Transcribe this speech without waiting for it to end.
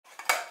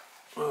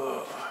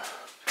Hi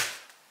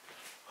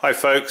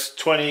folks,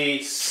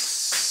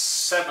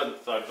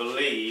 27th I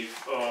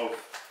believe of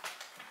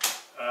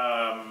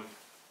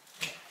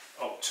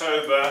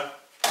October.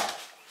 I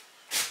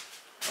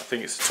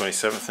think it's the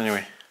 27th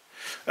anyway.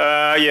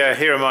 Yeah,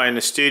 here am I in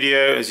the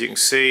studio, as you can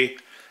see,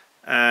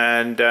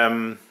 and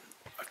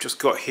I've just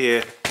got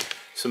here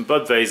some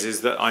bud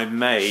vases that I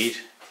made.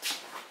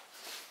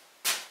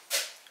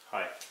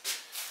 Hi.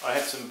 I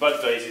have some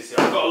bud vases here.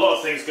 I've got a lot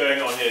of things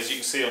going on here, as you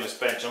can see on this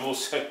bench. I'm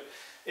also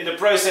in the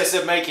process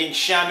of making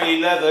chamois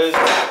leathers,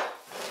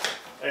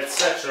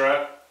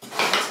 etc.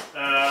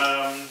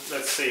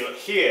 Let's see,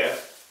 here,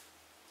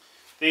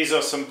 these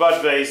are some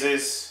bud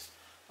vases.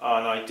 Oh,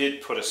 and I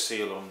did put a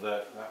seal on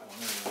that one.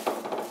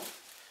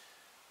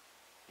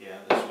 Yeah,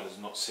 this one is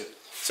not sealed.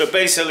 So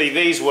basically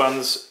these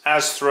ones,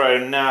 as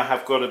thrown, now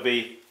have got to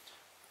be,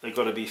 they've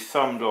got to be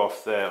thumbed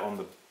off there on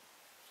the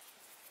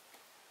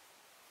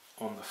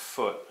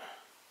foot.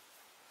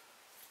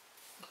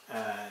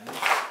 And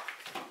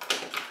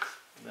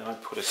then I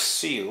put a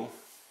seal.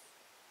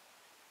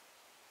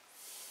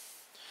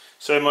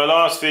 So in my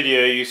last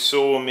video you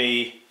saw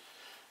me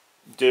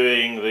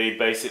doing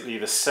basically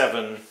the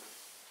seven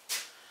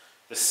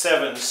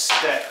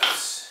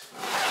steps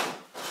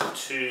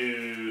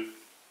to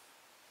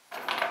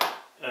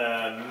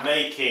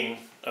making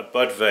a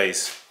bud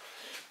vase.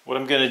 What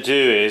I'm going to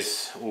do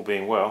is, all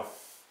being well,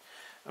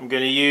 I'm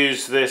going to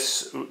use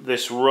this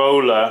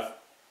roller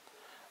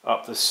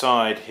up the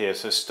side here,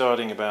 so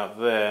starting about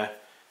there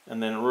and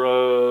then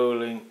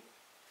rolling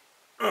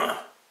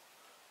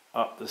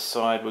up the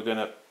side. We're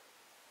going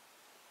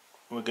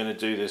to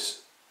do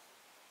this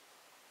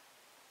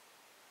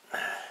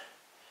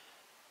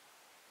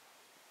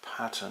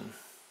pattern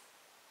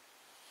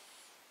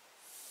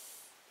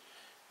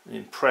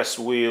in press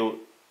wheel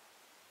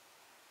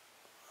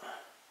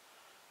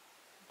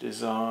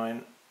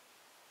design.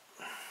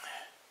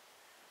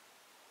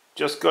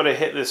 Just got to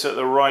hit this at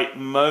the right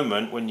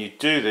moment when you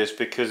do this,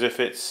 because if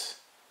it's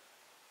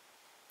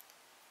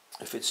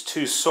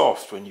too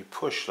soft when you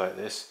push like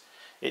this,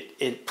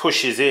 it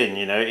pushes in,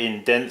 you know, it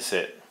indents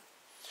it.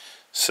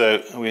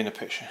 So are we in a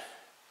picture?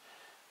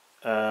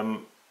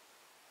 I'm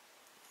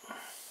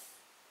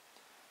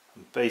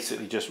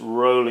basically just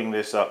rolling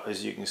this up,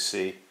 as you can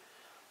see,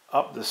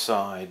 up the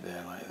side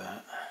there like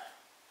that.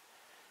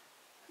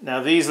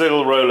 Now these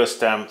little roller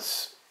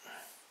stamps,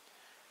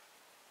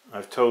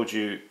 I've told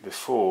you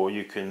before,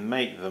 you can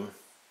make them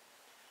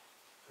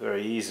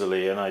very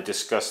easily, and I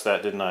discussed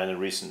that, didn't I, in a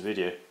recent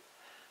video,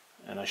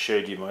 and I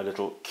showed you my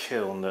little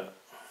kiln that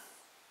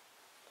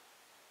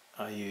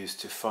I use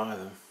to fire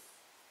them.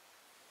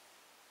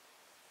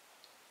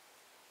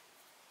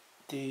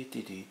 Dee,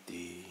 dee, dee,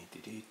 dee, dee,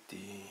 dee,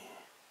 dee.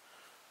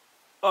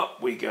 Up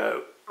we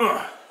go.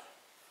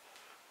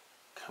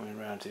 Coming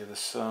around to the other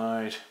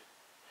side.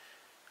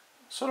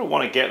 Sort of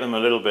want to get them a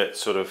little bit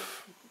sort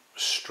of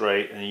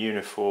straight and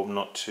uniform,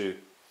 not too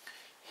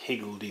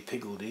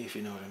higgledy-piggledy, if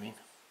you know what I mean.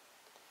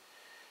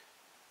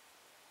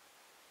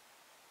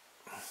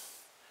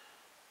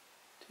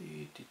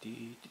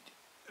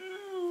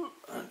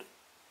 And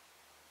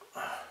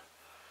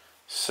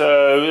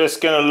so it's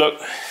going to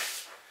look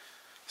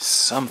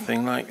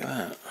something like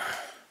that.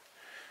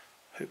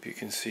 Hope you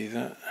can see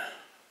that.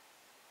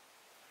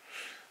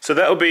 So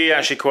that'll be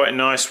actually quite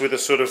nice with a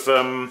sort of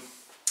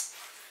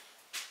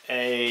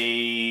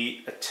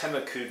a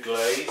Temmaku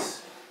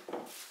glaze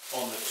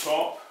on the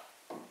top,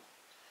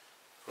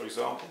 for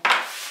example.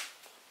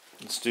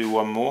 Let's do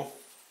one more.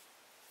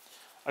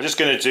 I'm just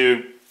going to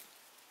do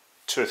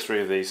 2 or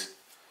 3 of these.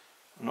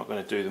 I'm not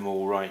going to do them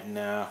all right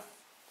now,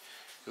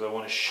 because I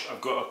want to.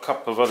 I've got a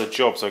couple of other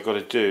jobs I've got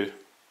to do,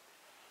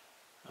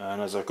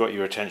 and as I've got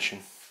your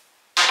attention.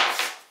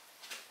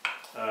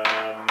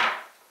 I'm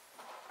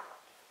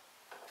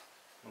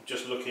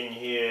just looking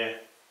here.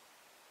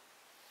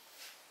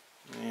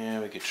 Yeah,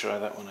 we could try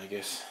that one, I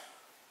guess.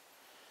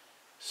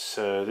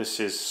 So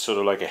this is sort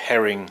of like a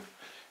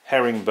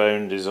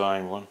herringbone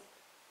design one.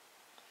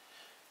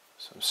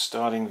 So I'm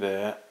starting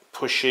there,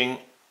 pushing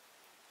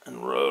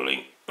and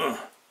rolling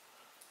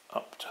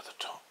up to the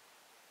top.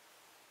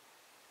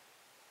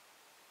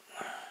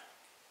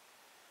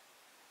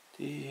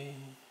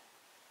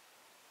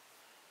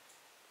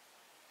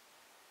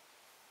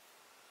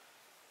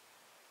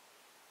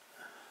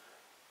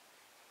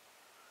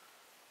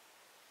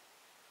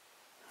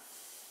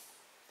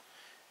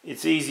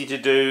 It's easy to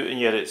do, and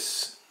yet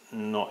it's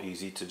not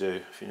easy to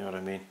do, if you know what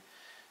I mean.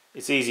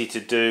 It's easy to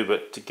do,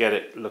 but to get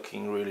it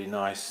looking really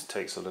nice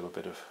takes a little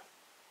bit of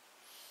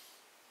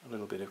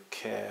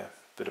care,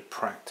 a bit of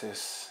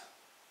practice.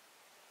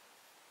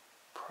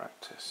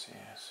 Practice,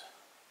 yes.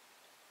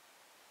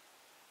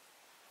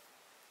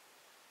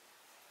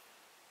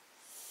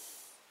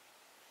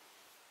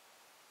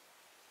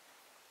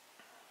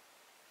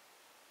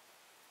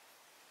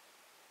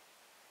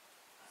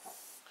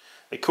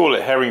 They call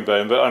it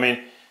herringbone, but I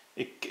mean,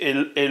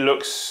 it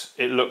looks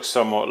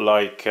somewhat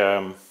like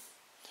kind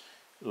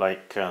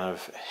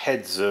of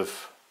heads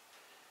of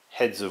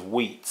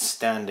wheat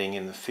standing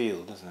in the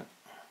field, doesn't it?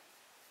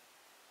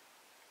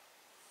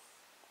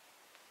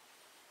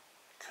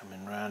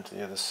 Coming round to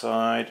the other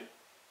side.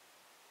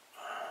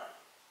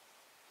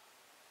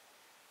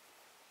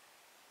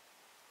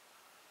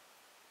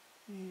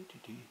 I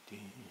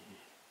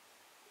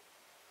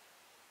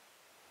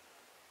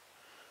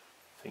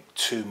think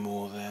 2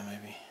 more there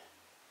maybe.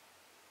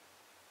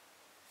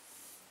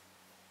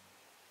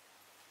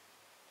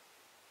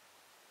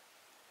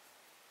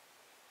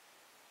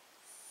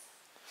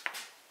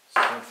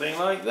 Something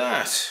like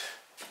that.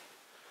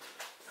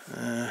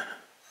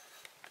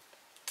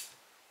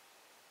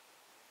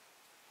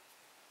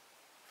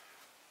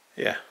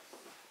 Yeah.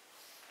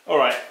 All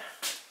right.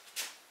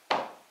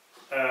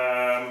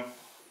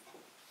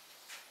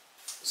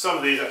 Some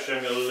of these actually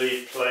I'm going to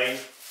leave plain.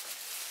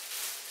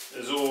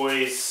 There's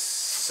always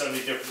so many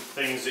different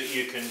things that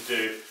you can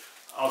do.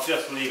 I'll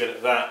just leave it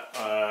at that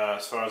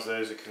as far as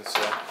those are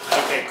concerned.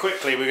 Okay,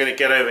 quickly we're going to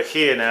get over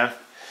here now.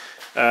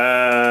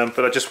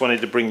 But I just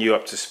wanted to bring you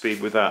up to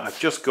speed with that. I've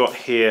just got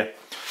here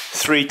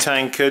 3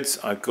 tankards.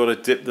 I've got to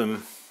dip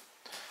them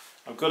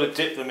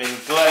in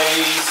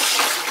glaze.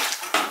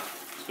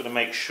 Just got to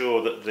make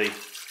sure that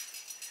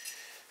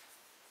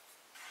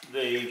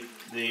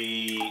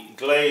the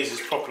glaze is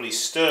properly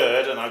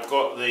stirred, and I've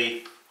got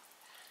I've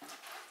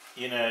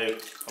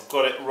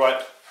got it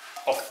right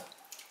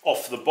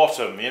off the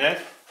bottom, you know.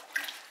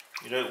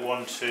 You don't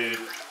want to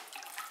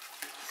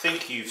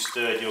think you've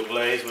stirred your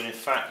glaze when in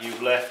fact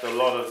you've left a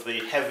lot of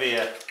the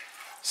heavier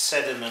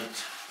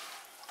sediment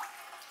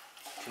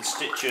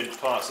constituent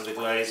parts of the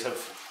glaze are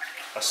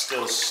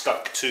still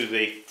stuck to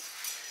the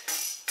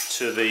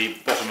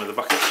bottom of the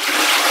bucket.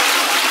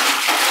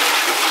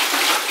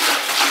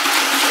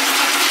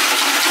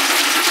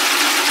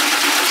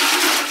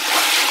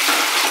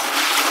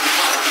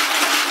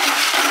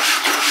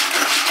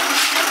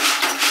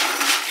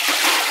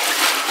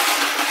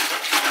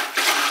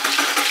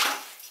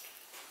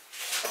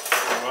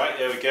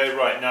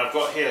 Right, now I've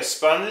got here a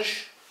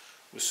sponge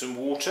with some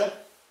water,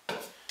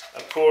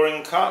 a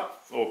pouring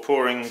cup or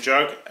pouring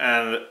jug,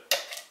 and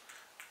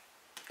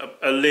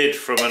a lid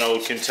from an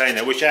old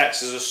container which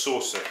acts as a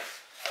saucer.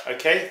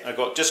 Okay, I've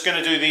got just going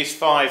to do these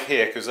 5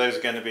 here because those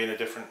are going to be in a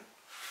different.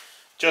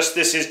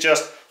 This is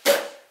just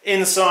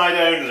inside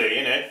only,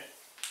 you know,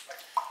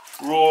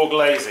 raw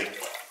glazing.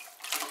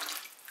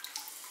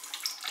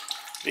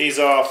 These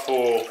are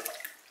for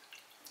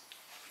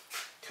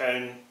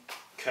cone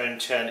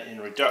 10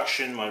 in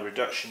reduction, my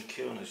reduction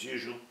kiln as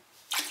usual.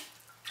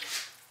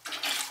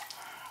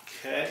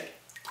 Okay,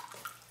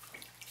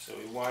 so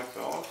we wipe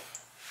it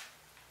off.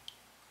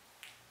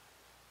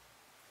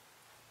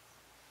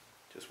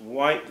 Just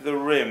wipe the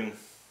rim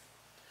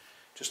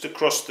just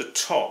across the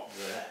top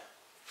there.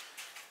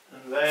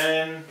 And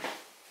then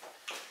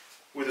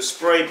with a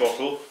spray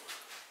bottle,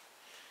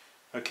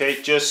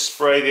 okay, just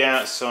spray the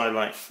outside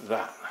like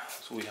that.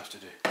 That's all we have to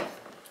do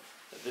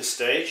at this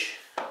stage.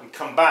 We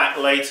come back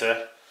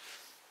later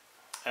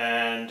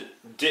and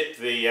dip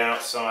the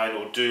outside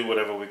or do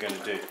whatever we're going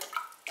to do.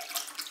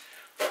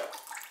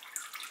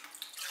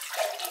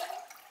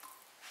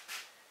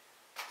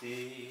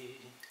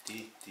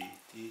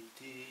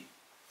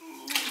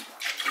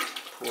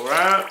 Pour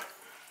out.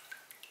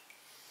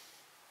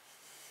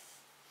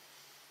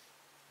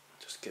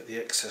 Just get the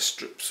excess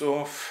strips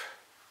off.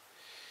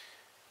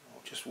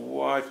 Or just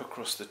wipe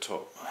across the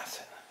top.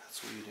 That's it.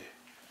 That's all you do.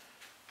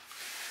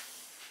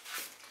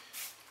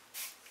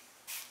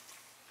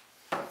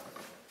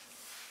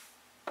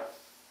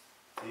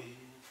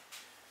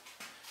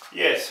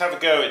 Yes, have a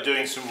go at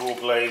doing some raw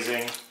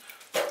glazing.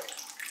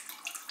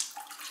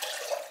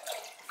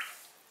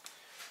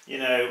 You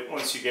know,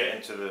 once you get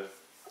into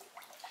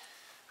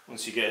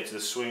the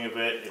swing of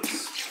it,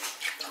 it's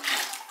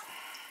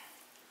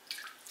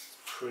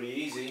pretty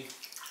easy.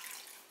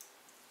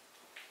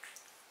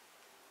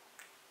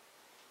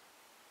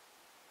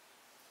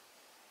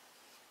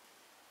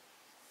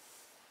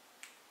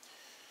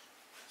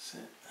 That's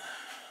it.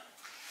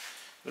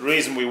 The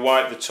reason we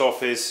wipe the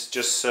top is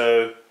just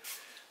so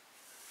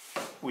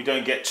we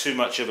don't get too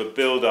much of a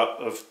build-up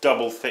of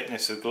double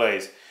thickness of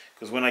glaze,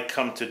 because when I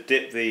come to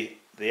dip the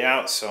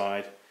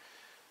outside,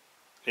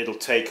 it'll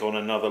take on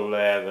another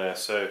layer there.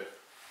 So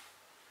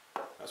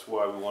that's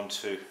why we want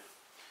to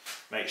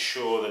make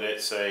sure that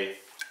it's if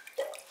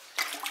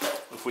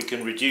we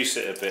can reduce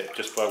it a bit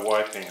just by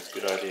wiping, it's a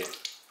good idea.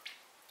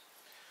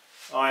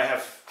 I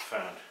have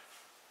found.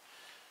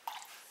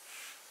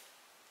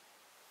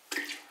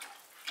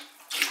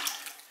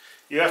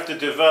 You have to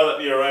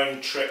develop your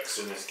own tricks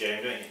in this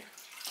game, don't you?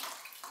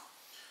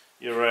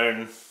 Your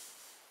own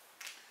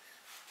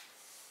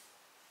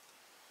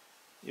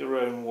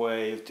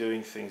way of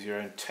doing things, your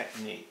own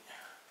technique.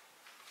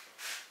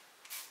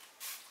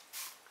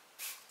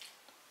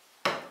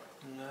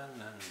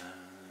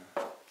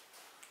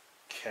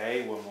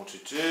 Okay, one more to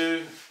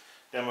do.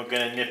 Then we're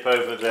going to nip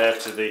over there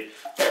to the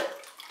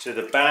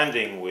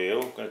banding wheel.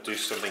 We're going to do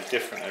something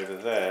different over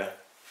there.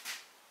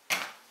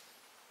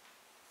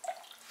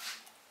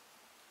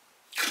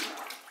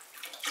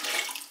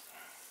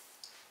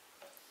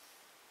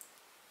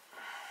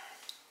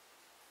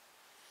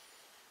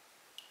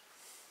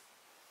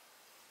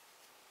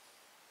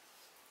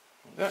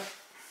 that.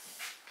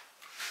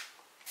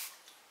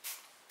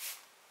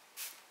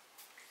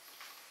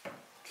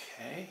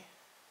 Okay.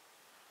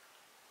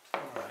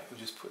 Alright, we'll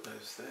just put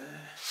those there.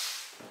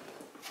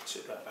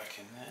 Tip that back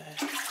in there.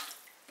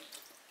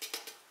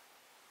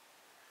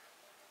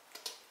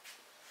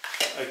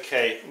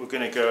 Okay, we're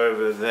going to go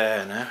over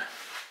there now.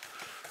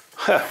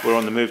 We're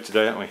on the move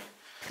today, aren't we?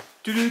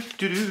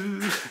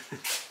 Doo-doo-doo-doo.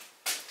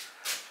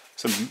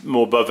 Some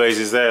more bud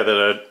vases there that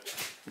are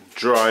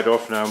dried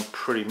off now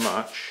pretty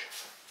much.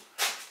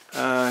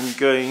 I'm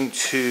going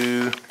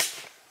to...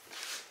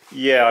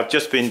 Yeah, I've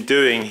just been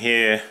doing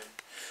here...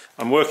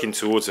 I'm working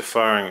towards a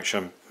firing which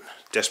I'm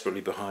desperately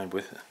behind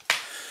with.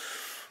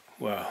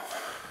 Well,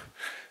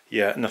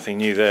 yeah, nothing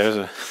new there, is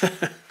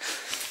there?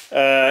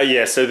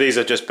 Yeah, so these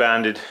are just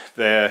banded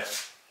there.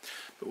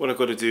 But what I've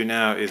got to do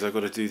now is I've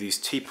got to do these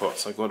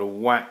teapots. I've got to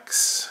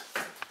wax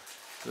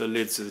the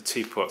lids of the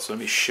teapots. So let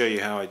me show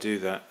you how I do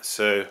that.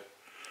 So,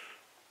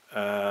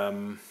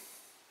 I'm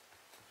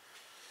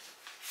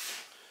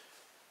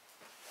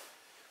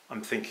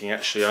thinking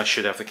actually I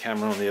should have the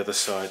camera on the other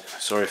side.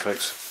 Sorry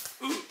folks.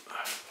 Ooh.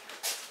 I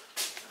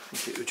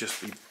think it would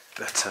just be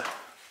better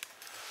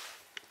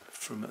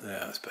from there.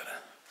 That's better.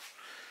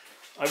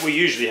 We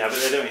usually have it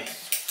there, don't we?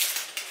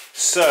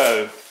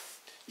 So,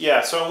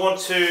 yeah, so I want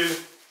to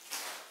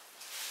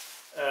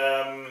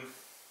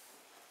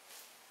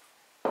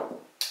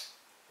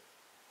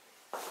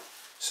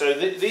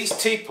these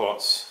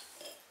teapots,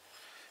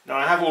 now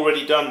I have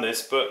already done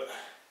this, but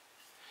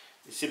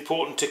it's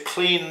important to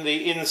clean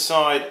the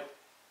inside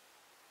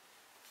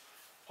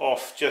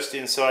off, just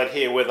inside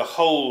here where the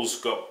holes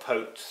got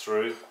poked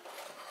through.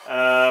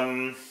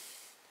 I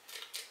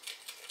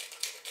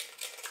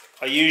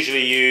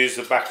usually use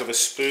the back of a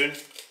spoon.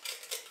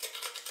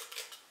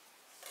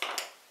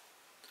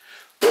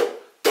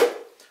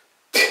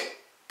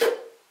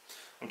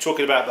 I'm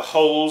talking about the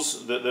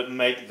holes that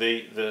make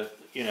the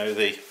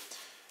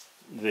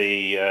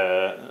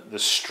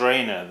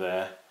strainer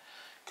there,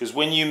 because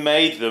when you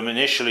made them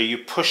initially you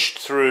pushed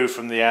through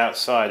from the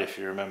outside, if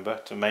you remember,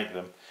 to make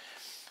them.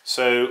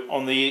 So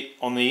on the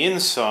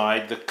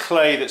inside, the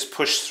clay that's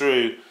pushed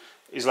through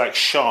is like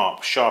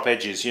sharp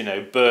edges, you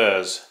know,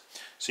 burrs.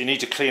 So you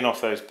need to clean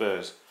off those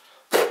burrs.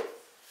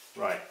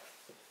 Right.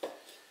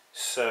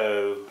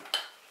 So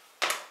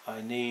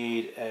I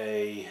need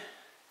a...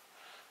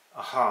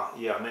 Aha,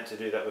 yeah, I meant to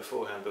do that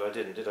beforehand, but I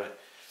didn't, did I?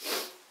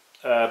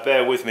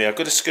 Bear with me. I'm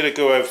just going to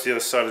go over to the other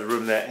side of the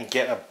room there and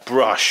get a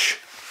brush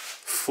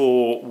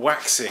for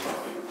waxing.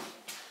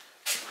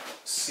 Let's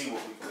see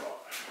what we've got.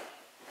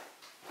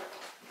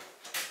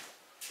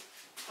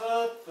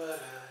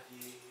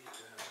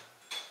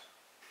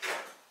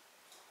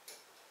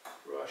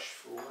 Brush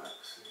for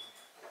waxing.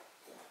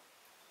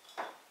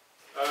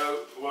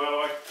 Oh,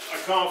 well, I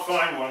can't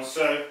find one,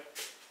 so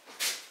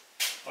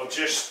I'll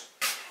just...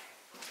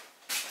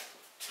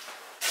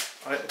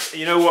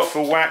 you know what,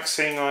 for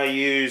waxing I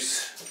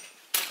use...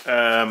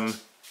 I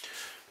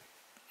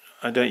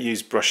don't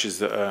use brushes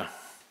that are...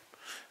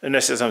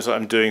 unless it's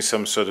I'm doing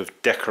some sort of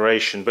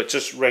decoration, but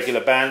just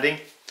regular banding.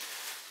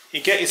 You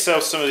get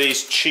yourself some of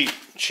these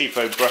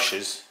cheapo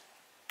brushes,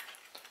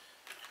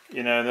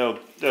 you know,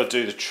 they'll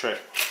do the trick.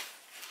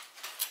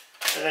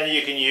 And then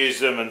you can use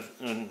them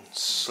and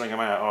sling them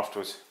out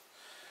afterwards,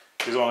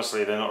 because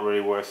honestly they're not really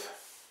worth...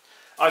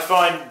 I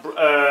find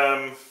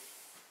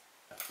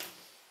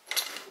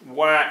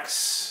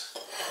wax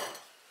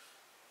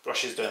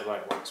brushes don't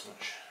like wax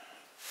much,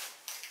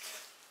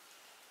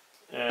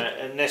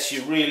 unless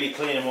you really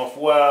clean them off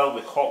well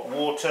with hot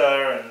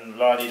water and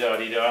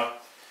la-di-da-di-da.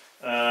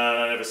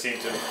 I never seem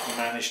to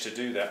manage to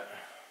do that.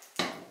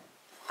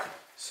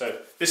 So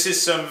this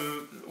is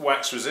some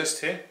wax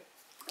resist here.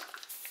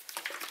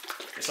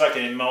 It's like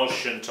an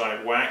emulsion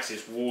type wax.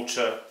 It's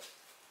water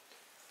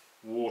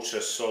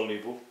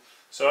soluble.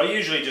 So I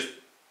usually just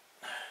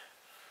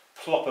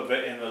plop a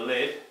bit in the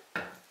lid,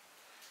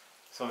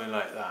 something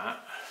like that,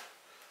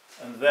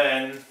 and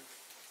then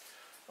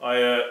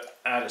I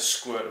add a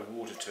squirt of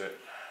water to it,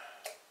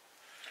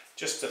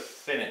 just to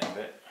thin it a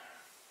bit.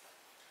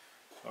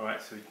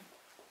 Alright, so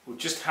we'll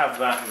just have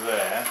that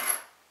there.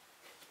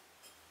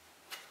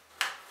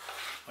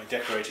 My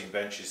decorating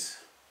bench is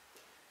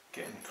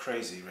getting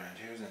crazy around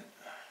here, isn't it?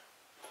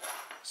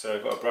 So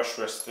I've got a brush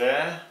rest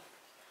there.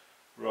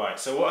 Right,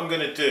 so what I'm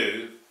going to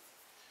do,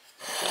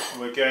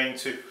 we're going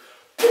to,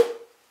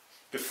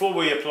 before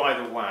we apply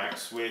the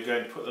wax, we're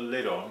going to put the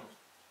lid on.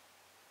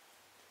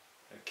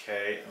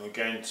 Okay, and we're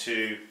going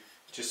to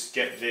just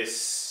get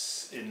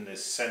this in the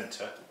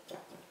centre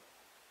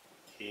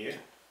here,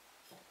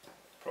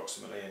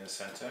 approximately in the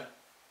centre,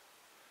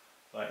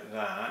 like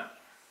that.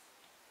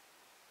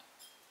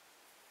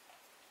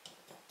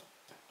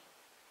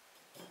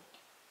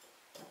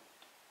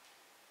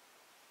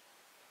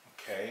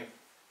 Okay,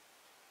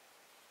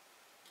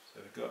 so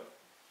we've got,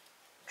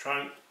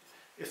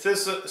 if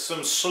there's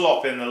some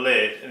slop in the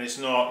lid and it's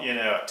not, you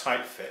know, a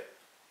tight fit,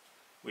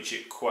 which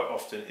it quite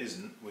often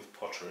isn't with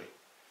pottery,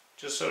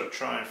 just sort of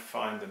try and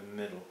find the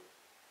middle.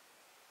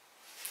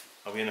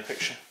 Are we in a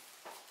picture?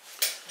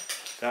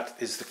 That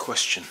is the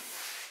question.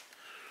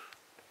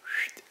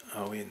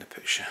 Are we in the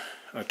picture?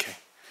 Okay.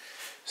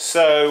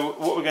 So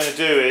what we're going to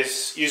do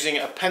is, using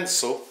a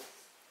pencil,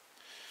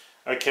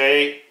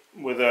 okay,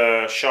 with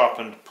a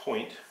sharpened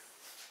point,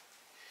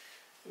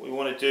 what we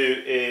want to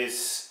do is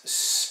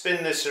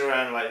spin this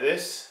around like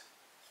this.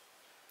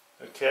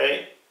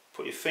 Okay,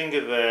 put your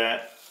finger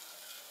there,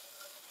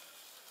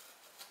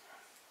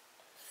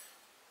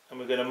 and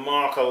we're going to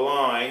mark a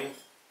line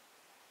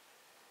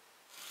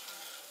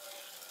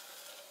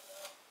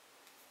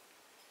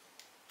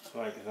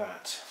like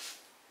that.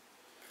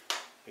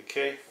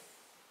 Okay.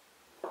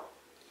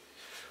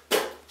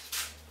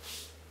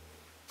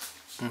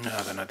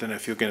 Now then, I don't know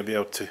if you're going to be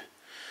able to,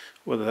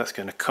 whether that's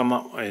going to come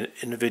up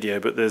in the video,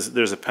 but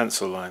there's a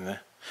pencil line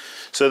there.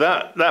 So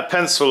that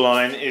pencil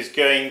line is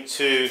going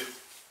to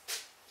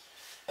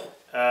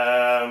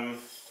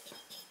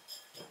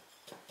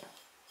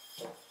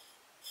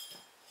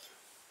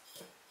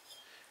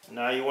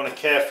now you want to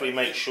carefully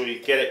make sure you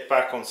get it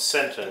back on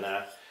center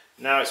now.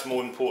 Now it's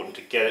more important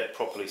to get it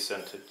properly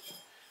centered,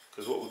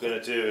 because what we're going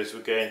to do is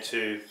we're going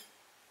to,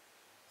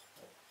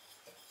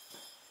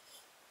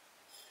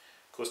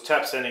 of course,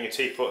 tap sending a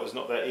teapot is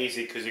not that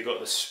easy because you've got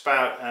the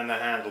spout and the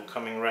handle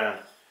coming round.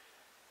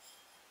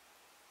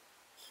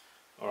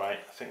 Alright,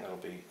 I think that'll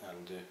do.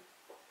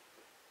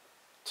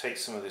 Take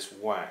some of this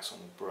wax on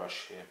the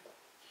brush here.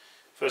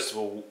 First of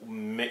all,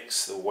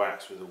 mix the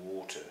wax with the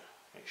water.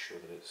 Make sure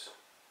that it's...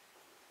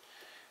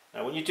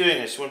 Now when you're doing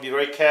this, you want to be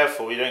very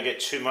careful you don't get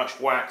too much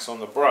wax on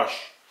the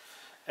brush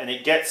and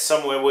it gets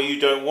somewhere where you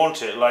don't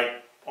want it, like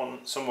on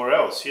somewhere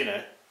else, you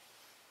know.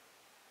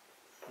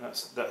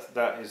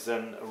 That is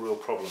then a real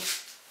problem.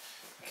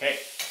 Okay,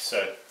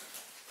 so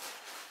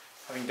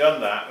having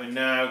done that, we're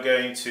now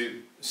going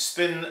to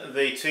spin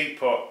the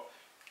teapot,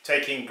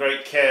 taking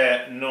great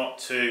care not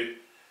to, you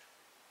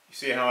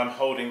see how I'm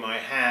holding my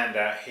hand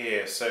out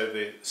here so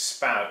the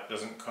spout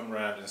doesn't come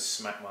around and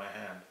smack my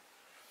hand.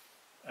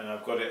 And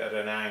I've got it at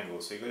an angle,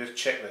 so you've got to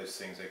check those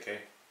things, okay?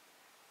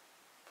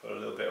 Put a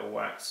little bit of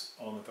wax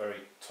on the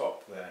very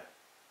top there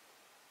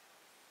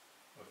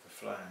of the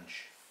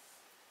flange.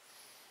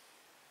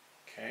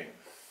 Okay,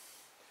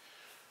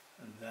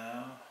 and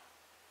now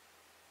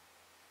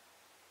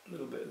a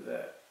little bit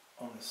there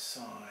on the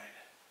side.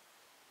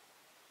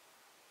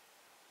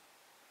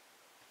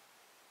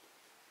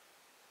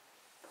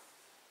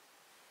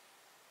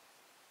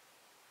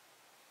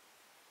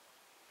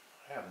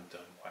 I haven't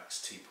done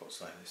wax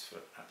teapots like this for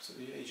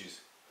absolutely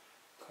ages.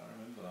 Can't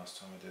remember the last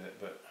time I did it,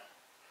 but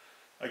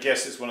I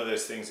guess it's one of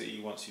those things that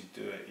once you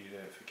do it, you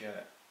don't forget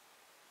it.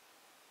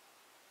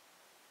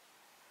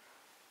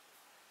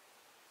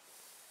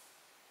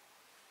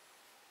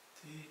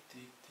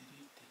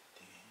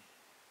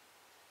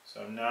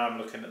 So now I'm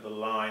looking at the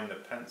line, the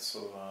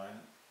pencil line,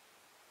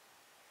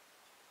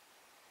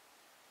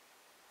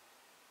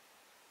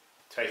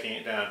 taking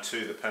it down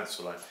to the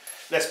pencil line.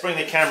 Let's bring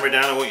the camera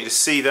down, I want you to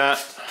see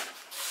that.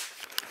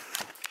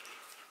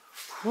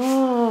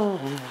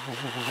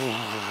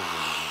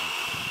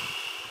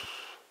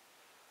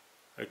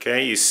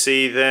 Okay, you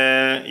see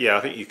there, yeah,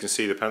 I think you can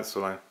see the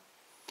pencil line.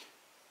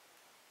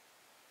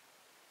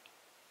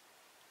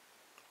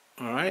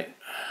 Alright,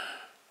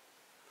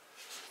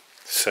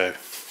 so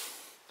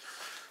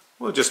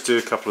we'll just do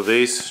a couple of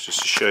these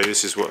just to show you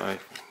this is what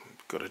I've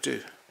got to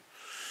do.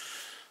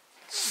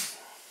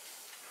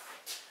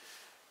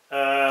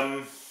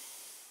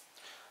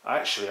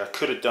 Actually, I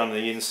could have done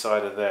the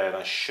inside of there, and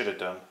I should have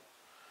done,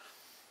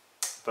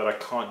 but I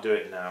can't do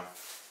it now.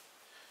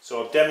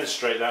 So I'll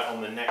demonstrate that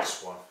on the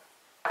next one.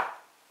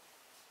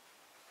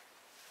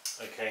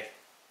 Okay,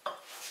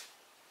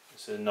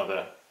 it's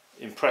another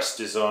impressed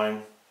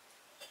design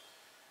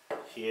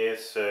here,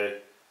 so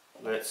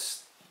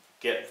let's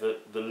get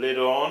the lid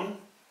on,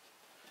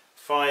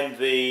 find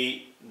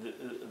the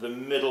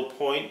middle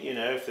point, you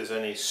know, if there's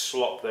any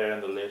slop there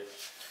in the lid.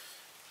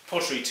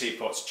 Pottery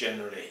teapots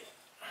generally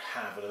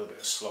have a little bit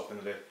of slop in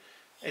the lid.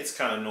 It's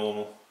kind of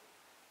normal,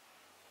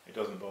 it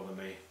doesn't bother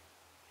me.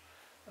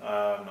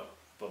 I'm not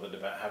bothered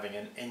about having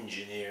an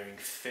engineering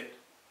fit.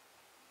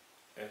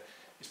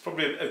 It's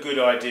probably a good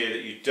idea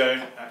that you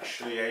don't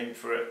actually aim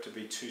for it to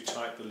be too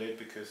tight, the lid,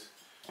 because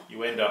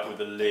you end up with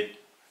the lid,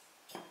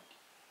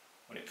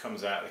 when it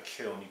comes out of the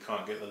kiln, you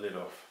can't get the lid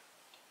off.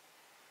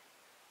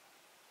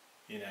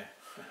 You know.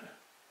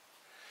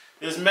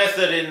 There's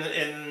method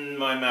in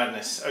my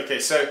madness. Okay,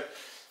 so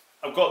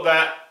I've got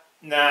that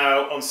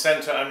now on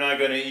center. I'm now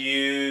going to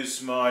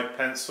use my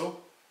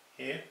pencil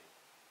here,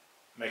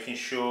 making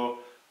sure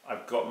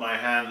I've got my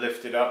hand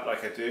lifted up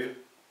like I do.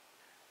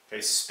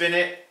 Okay, spin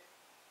it.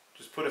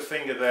 Just put a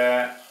finger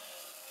there.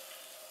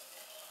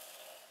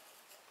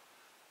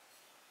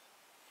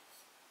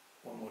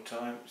 One more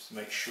time, just to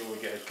make sure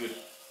we get a good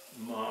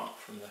mark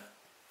from the...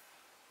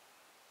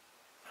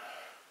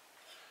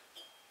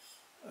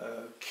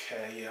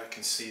 Okay, yeah, I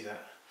can see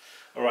that.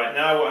 Alright,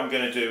 now what I'm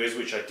going to do is,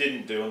 which I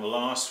didn't do on the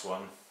last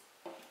one,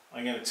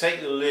 I'm going to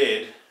take the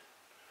lid,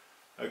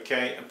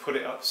 okay, and put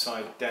it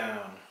upside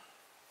down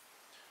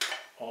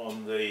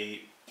on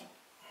the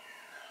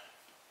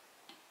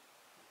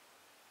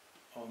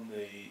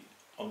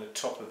on the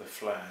top of the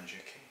flange.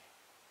 Okay.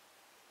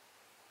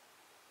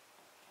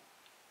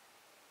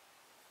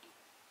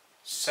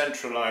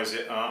 Centralize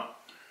it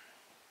up,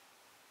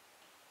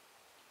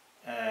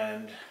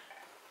 and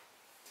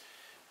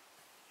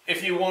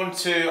if you want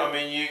to, I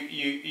mean,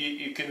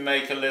 you can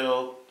make a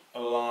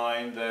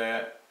line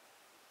there.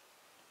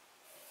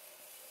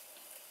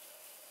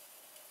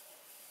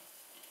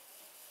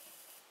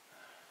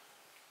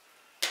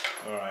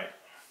 Alright,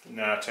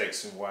 now take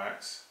some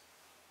wax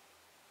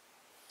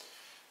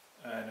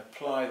and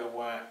apply the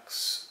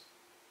wax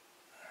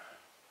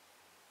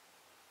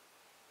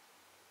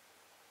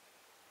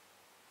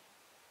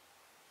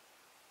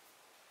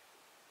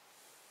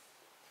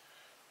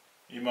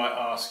You might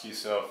ask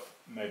yourself,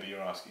 maybe you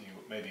are asking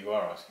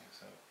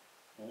yourself,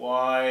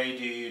 why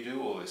do you do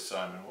all this,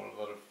 Simon? What a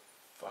lot of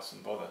fuss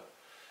and bother.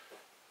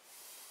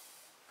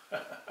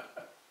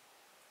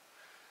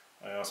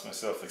 I ask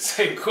myself the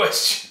same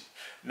question.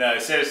 No,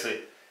 seriously.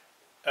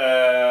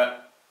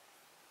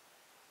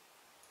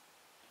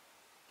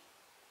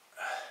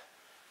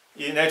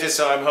 You notice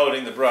how I'm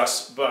holding the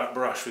brush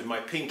with my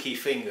pinky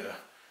finger.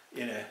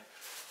 You know,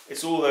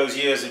 it's all those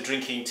years of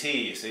drinking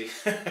tea, you see.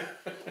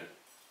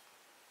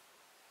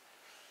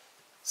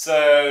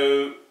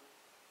 So,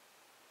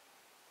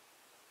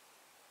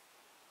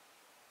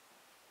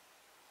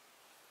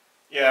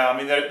 yeah, I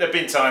mean, there have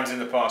been times in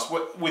the past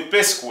with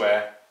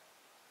bisqueware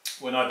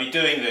when I'd be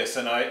doing this,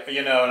 and I'd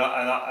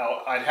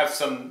have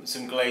some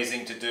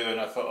glazing to do,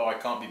 and I thought, oh, I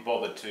can't be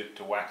bothered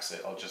to wax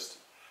it. I'll just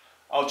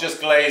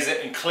glaze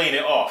it and clean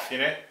it off, you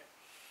know,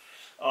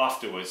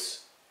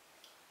 afterwards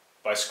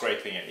by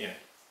scraping it, you know,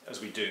 as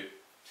we do.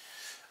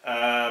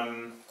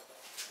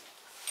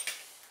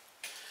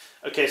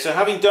 Okay, so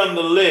having done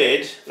the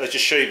lid, let's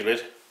just show you the lid.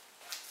 You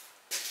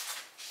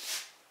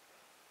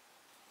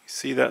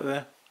see that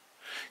there?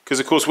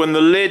 Because of course when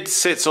the lid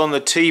sits on the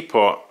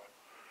teapot,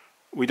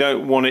 we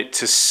don't want it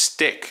to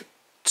stick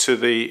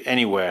to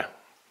anywhere,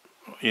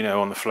 you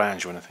know, on the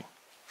flange or anything.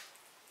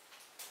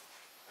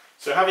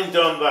 So having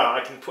done that,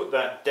 I can put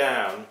that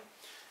down.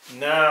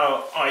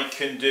 Now I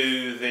can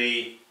do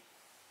the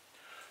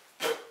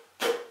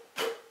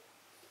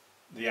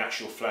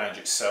actual flange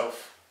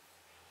itself.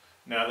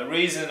 Now the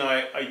reason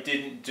I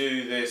didn't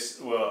do this,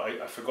 well,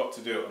 I forgot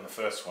to do it on the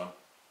first one,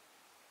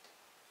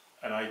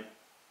 and I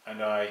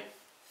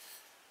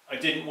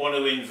didn't want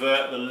to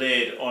invert the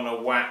lid on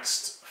a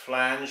waxed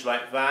flange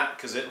like that,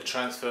 because it'll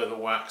transfer the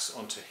wax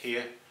onto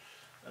here,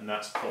 and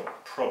that's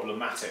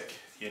problematic,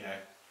 you know,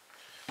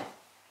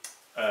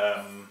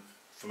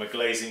 from a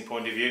glazing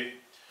point of view.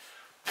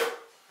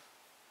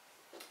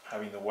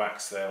 Having the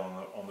wax there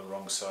on the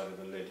wrong side of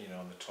the lid, you know,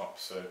 on the top.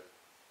 So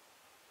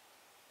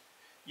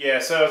yeah,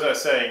 so as I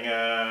was saying,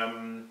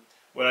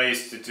 when I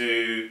used to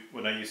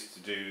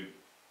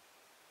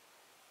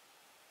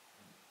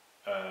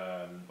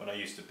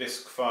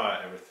bisque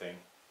fire everything,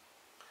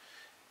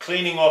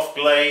 cleaning off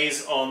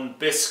glaze on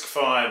bisque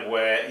fired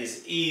ware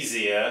is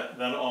easier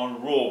than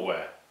on raw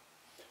ware.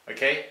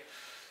 Okay,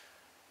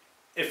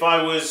 if I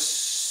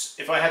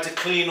had to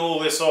clean all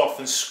this off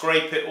and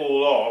scrape it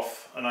all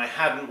off, and I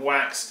hadn't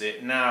waxed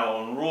it now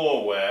on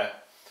raw ware,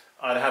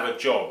 I'd have a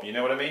job. You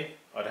know what I mean?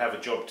 I'd have a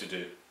job to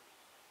do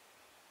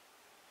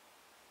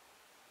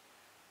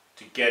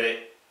to get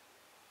it.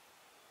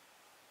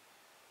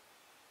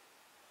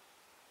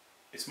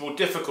 It's more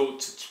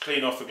difficult to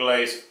clean off a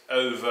glaze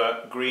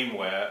over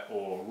greenware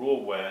or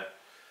rawware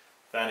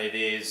than it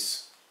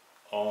is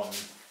on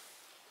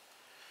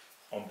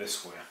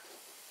bisqueware.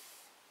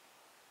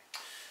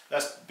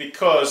 That's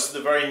because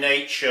the very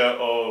nature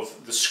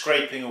of the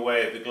scraping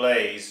away of the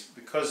glaze,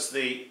 because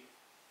the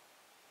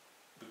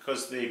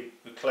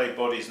clay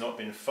body's not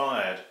been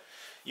fired,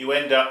 you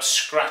end up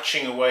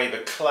scratching away the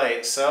clay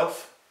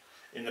itself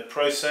in the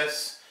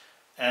process,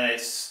 and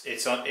it's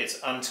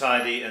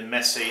untidy and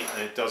messy,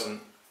 and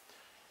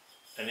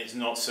it's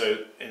not so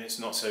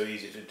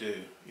easy to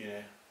do, you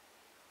know.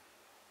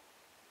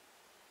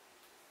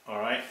 All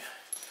right.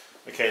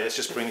 Okay, let's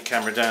just bring the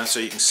camera down so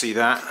you can see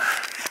that.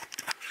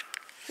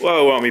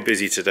 Whoa, aren't we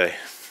busy today?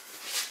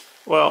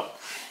 Well,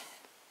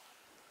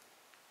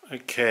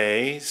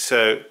 okay,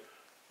 so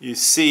you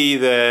see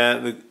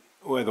there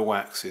where the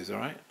wax is, all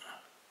right?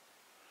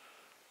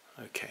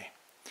 Okay.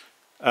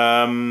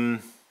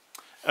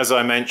 As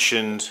I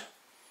mentioned,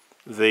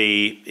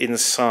 the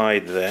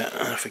inside there, I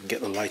don't know if I can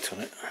get the light on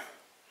it,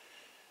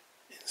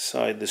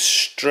 inside the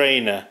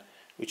strainer,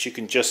 which you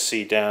can just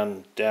see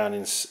down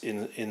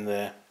in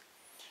there,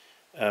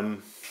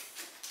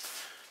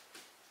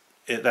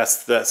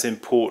 that's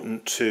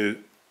important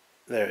to,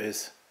 there it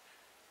is,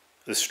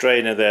 the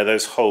strainer there,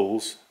 those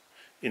holes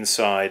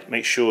inside,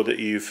 make sure that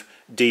you've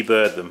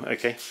deburred them,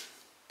 okay?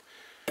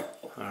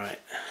 Alright,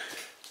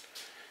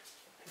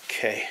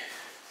 okay,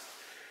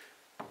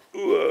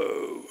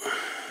 whoa,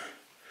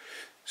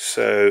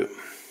 so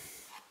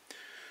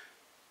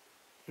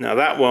now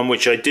that one,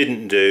 which I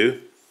didn't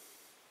do,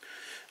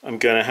 I'm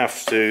going to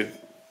have to,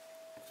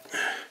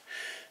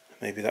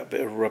 maybe that bit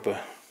of rubber,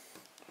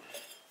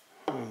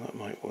 oh, that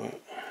might work,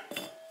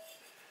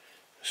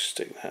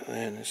 Stick that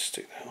there and then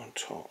stick that on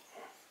top.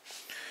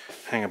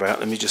 Hang about,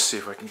 let me just see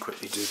if I can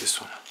quickly do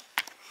this one.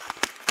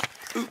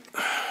 Ooh.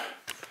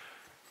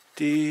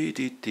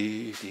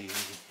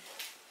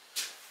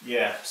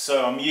 Yeah,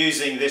 so I'm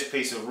using this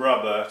piece of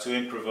rubber to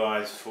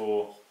improvise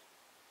for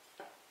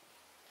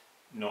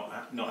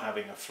not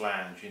having a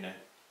flange, you know.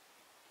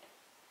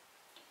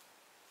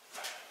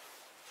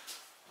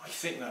 I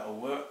think that'll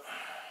work.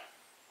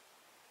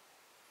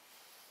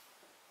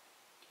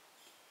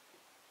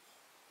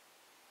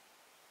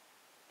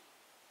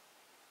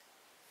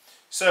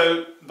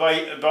 So by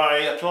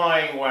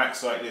applying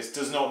wax like this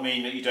does not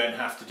mean that you don't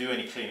have to do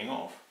any cleaning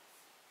off.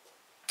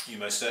 You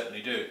most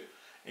certainly do.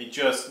 It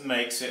just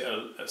makes it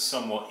a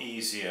somewhat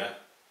easier,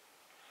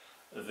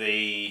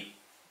 the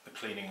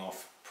cleaning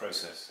off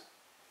process.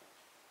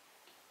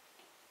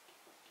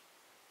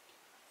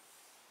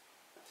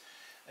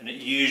 And it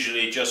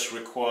usually just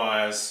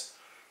requires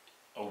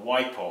a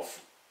wipe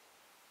off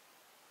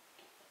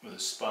with a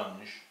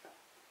sponge,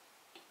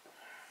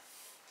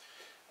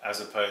 as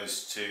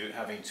opposed to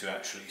having to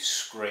actually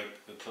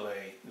scrape the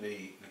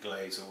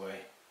glaze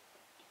away.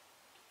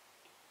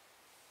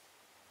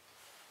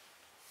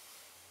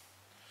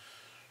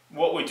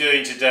 What we're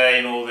doing today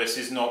in all this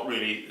is not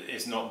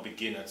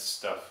beginner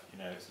stuff, you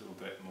know. It's a little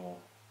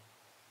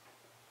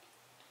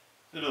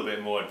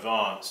bit more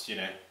advanced, you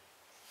know.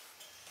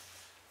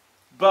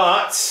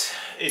 But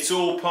it's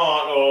all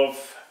part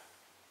of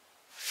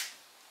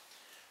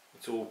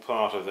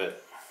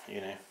it,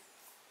 you know.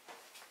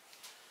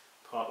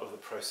 Part of the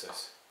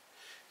process.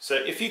 So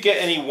if you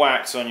get any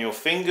wax on your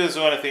fingers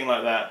or anything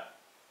like that,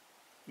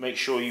 make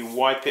sure you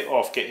wipe it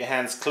off, get your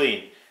hands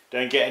clean.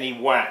 Don't get any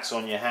wax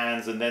on your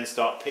hands and then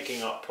start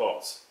picking up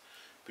pots,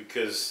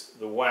 because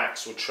the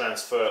wax will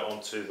transfer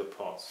onto the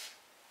pots.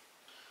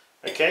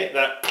 Okay,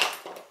 that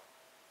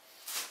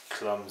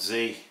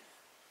clumsy.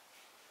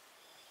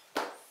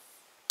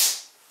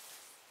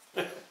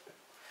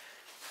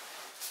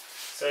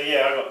 So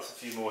yeah, I've got a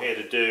few more here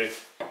to do.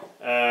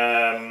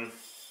 There's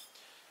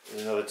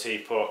another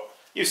teapot.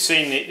 You've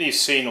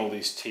seen all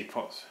these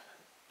teapots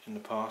in the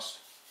past.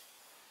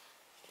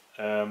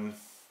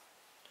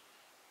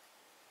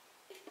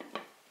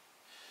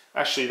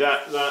 Actually,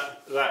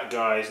 that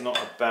guy is not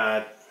a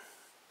bad.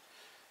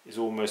 Is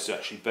almost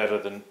actually better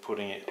than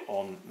putting it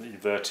on,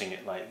 inverting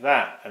it like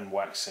that and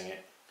waxing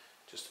it.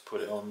 Just to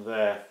put it on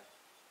there,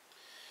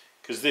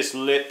 because this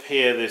lip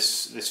here,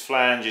 this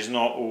flange is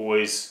not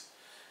always.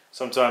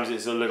 Sometimes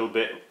it's a little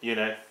bit, you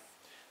know,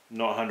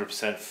 not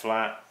 100%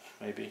 flat,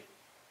 maybe.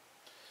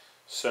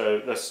 So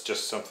that's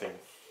just something.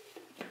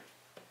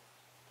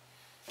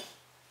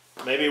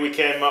 Maybe we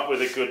came up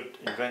with a good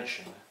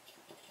invention.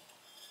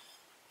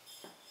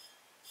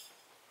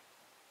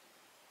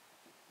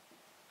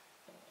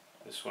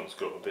 This one's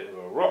got a bit of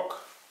a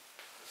rock.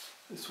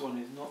 This one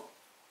is not.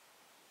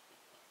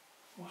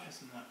 Why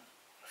isn't that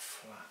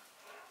flat?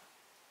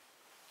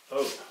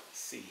 Oh, I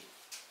see.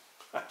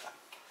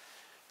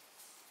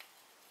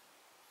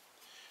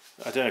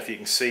 I don't know if you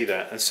can see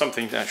that. And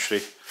something to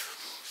actually,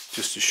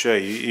 just to show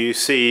you, you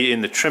see in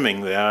the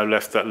trimming there, I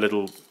left that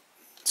little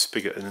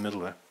spigot in the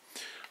middle there.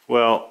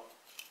 Well,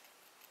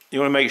 you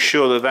want to make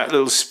sure that that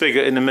little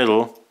spigot in the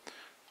middle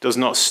does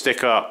not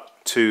stick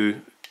up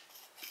too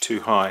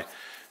high.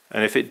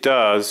 And if it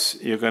does,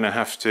 you're going to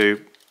have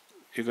to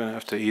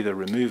either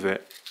remove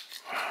it.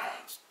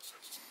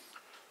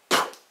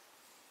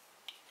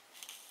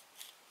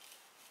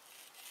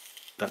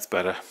 That's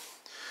better.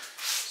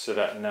 So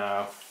that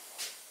now.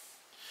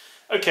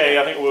 Okay,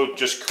 I think we'll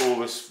just call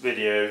this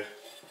video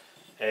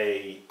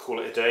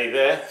call it a day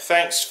there.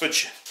 Thanks for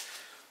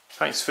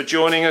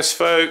joining us,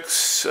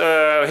 folks.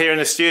 Here in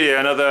the studio,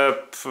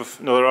 another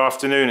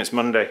afternoon. It's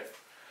Monday.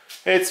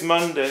 It's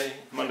Monday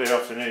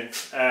afternoon,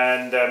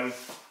 and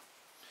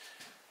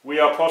we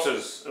are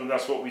potters, and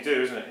that's what we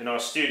do, isn't it? In our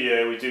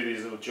studio, we do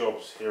these little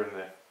jobs here and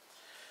there.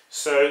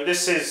 So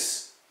this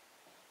is.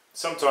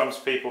 Sometimes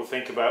people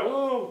think about,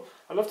 oh,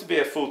 I'd love to be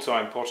a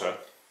full-time potter.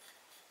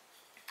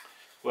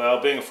 Well,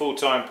 being a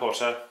full-time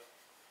potter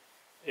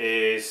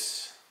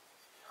is,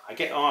 I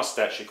get asked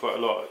actually quite a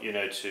lot, you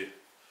know, to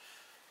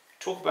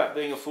talk about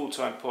being a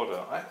full-time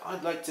potter.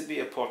 I'd like to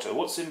be a potter.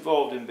 What's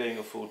involved in being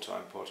a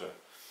full-time potter?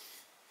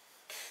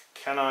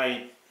 Can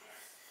I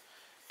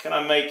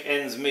make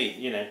ends meet,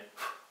 you know?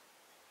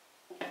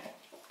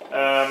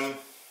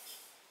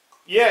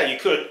 Yeah, you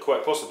could,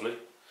 quite possibly.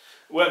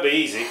 It won't be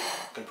easy,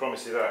 I can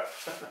promise you that.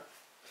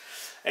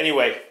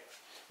 Anyway,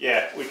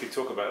 yeah, we could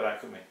talk about that,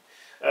 couldn't we?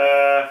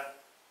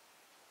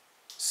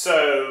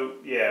 So,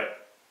 yeah,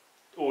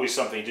 always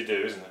something to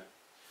do, isn't it?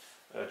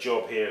 A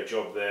job here, a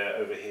job there,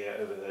 over here,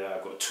 over there.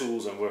 I've got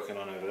tools I'm working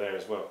on over there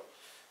as well.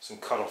 Some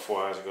cut-off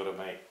wires I've got to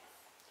make.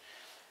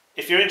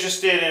 If you're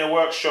interested in a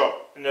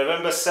workshop,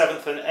 November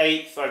 7th and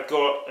 8th, I've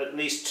got at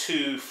least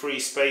 2 free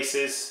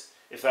spaces.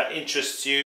 If that interests you,